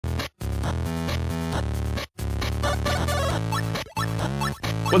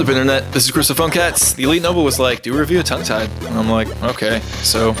What up, Internet? This is Chris of PhoneCats. The Elite Noble was like, do a review of Tongue-Tied. And I'm like, okay.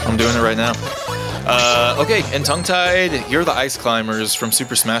 So, I'm doing it right now. Okay, in Tongue-Tied, you're the ice climbers from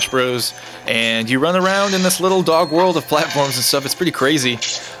Super Smash Bros. And you run around in this little dog world of platforms and stuff. It's pretty crazy.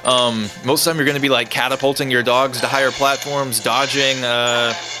 Most of the time you're going to be like catapulting your dogs to higher platforms, dodging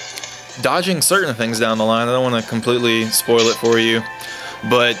certain things down the line. I don't want to completely spoil it for you.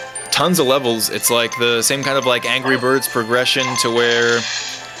 But tons of levels. It's like the same kind of like Angry Birds progression to where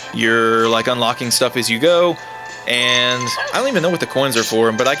you're like unlocking stuff as you go, and I don't even know what the coins are for,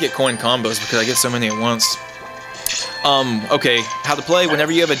 but I get coin combos because I get so many at once. Okay, how to play.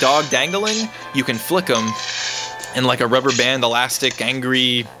 Whenever you have a dog dangling, you can flick them in like a rubber band, elastic,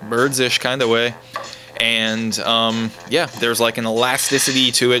 Angry Birds-ish kind of way. And yeah, there's like an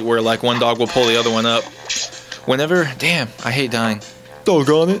elasticity to it where like one dog will pull the other one up. Whenever, damn, I hate dying.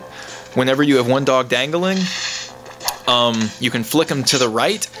 Doggone it. Whenever you have one dog dangling, you can flick him to the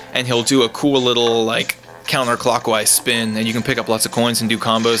right, and he'll do a cool little, like, counterclockwise spin, and you can pick up lots of coins and do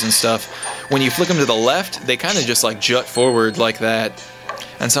combos and stuff. When you flick them to the left, they kind of just, like, jut forward like that,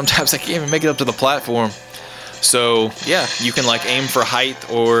 and sometimes I can't even make it up to the platform. So, yeah, you can, like, aim for height,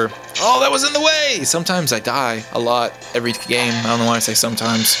 or, oh, that was in the way! Sometimes I die a lot every game. I don't know why I say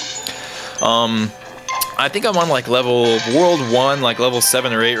sometimes. I think I'm on, like, World 1, like, level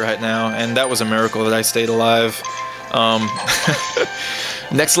 7 or 8 right now, and that was a miracle that I stayed alive.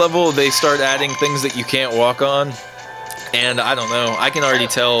 Next level, they start adding things that you can't walk on, and I don't know, I can already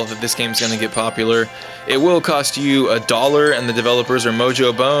tell that this game's gonna get popular. It will cost you $1, and the developers are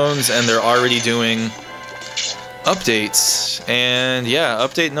Mojo Bones, and they're already doing updates. And yeah,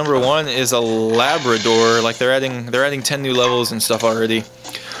 update number 1 is a Labrador. Like they're adding 10 new levels and stuff already,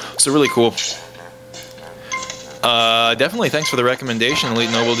 so really cool. Definitely thanks for the recommendation,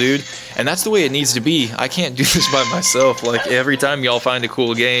 Elite Noble Dude. And that's the way it needs to be. I can't do this by myself. Like, every time y'all find a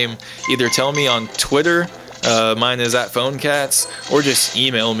cool game, either tell me on Twitter, mine is @PhoneCats, or just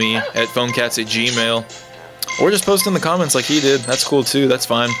email me at phonecats@gmail, or just post in the comments like he did. That's cool too, that's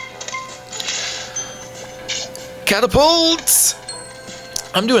fine. Catapults!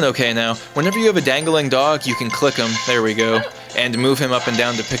 I'm doing okay now. Whenever you have a dangling dog, you can click him. There we go. And move him up and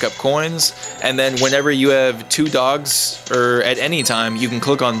down to pick up coins. And then whenever you have 2 dogs, or at any time, you can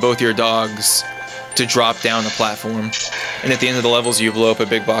click on both your dogs to drop down a platform. And at the end of the levels, you blow up a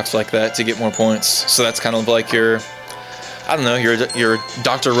big box like that to get more points. So that's kind of like your, I don't know, your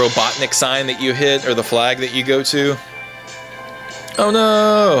Dr. Robotnik sign that you hit, or the flag that you go to. Oh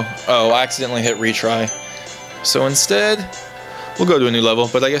no! Oh, I accidentally hit retry. So instead, we'll go to a new level,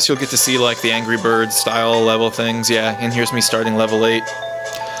 but I guess you'll get to see like the Angry Birds style level things. Yeah, and here's me starting level 8.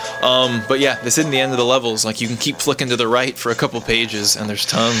 But yeah, this isn't the end of the levels. Like, you can keep flicking to the right for a couple pages, and there's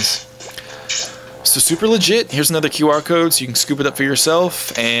tons. So super legit. Here's another QR code so you can scoop it up for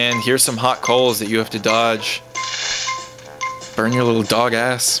yourself, and here's some hot coals that you have to dodge. Burn your little dog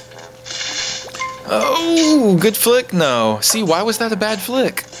ass. Oh, good flick? No. See, why was that a bad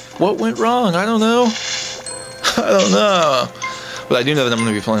flick? What went wrong? I don't know. I don't know. But I do know that I'm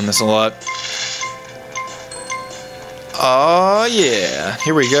going to be playing this a lot. Oh yeah,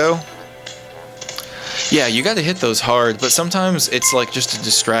 here we go. Yeah, you got to hit those hard, but sometimes it's like just a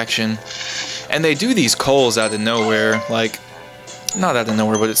distraction. And they do these coals out of nowhere, like, not out of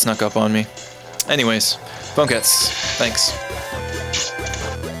nowhere, but it snuck up on me. Anyways, PhoneCats, thanks.